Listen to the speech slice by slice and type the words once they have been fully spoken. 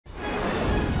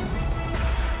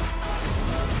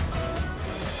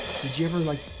you ever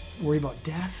like worry about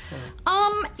death?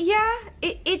 Yeah.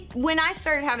 When I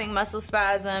started having muscle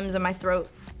spasms and my throat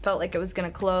felt like it was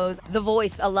gonna close. The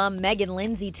Voice alum Meghan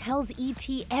Linsey tells ET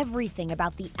everything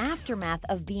about the aftermath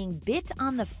of being bit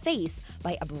on the face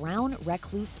by a brown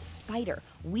recluse spider.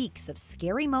 Weeks of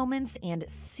scary moments and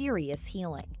serious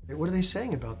healing. What are they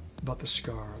saying about the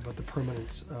scar, about the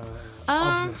permanence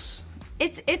of this?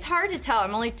 It's hard to tell.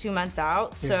 I'm only 2 months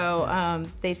out, so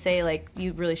they say like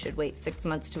you really should wait 6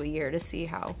 months to a year to see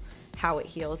how it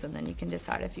heals, and then you can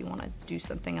decide if you want to do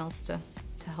something else to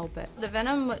help it. The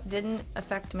venom didn't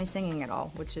affect my singing at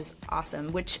all, which is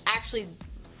awesome, which actually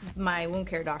my wound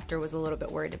care doctor was a little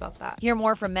bit worried about that. Hear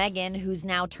more from Meghan, who's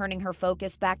now turning her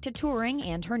focus back to touring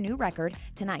and her new record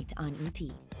tonight on ET.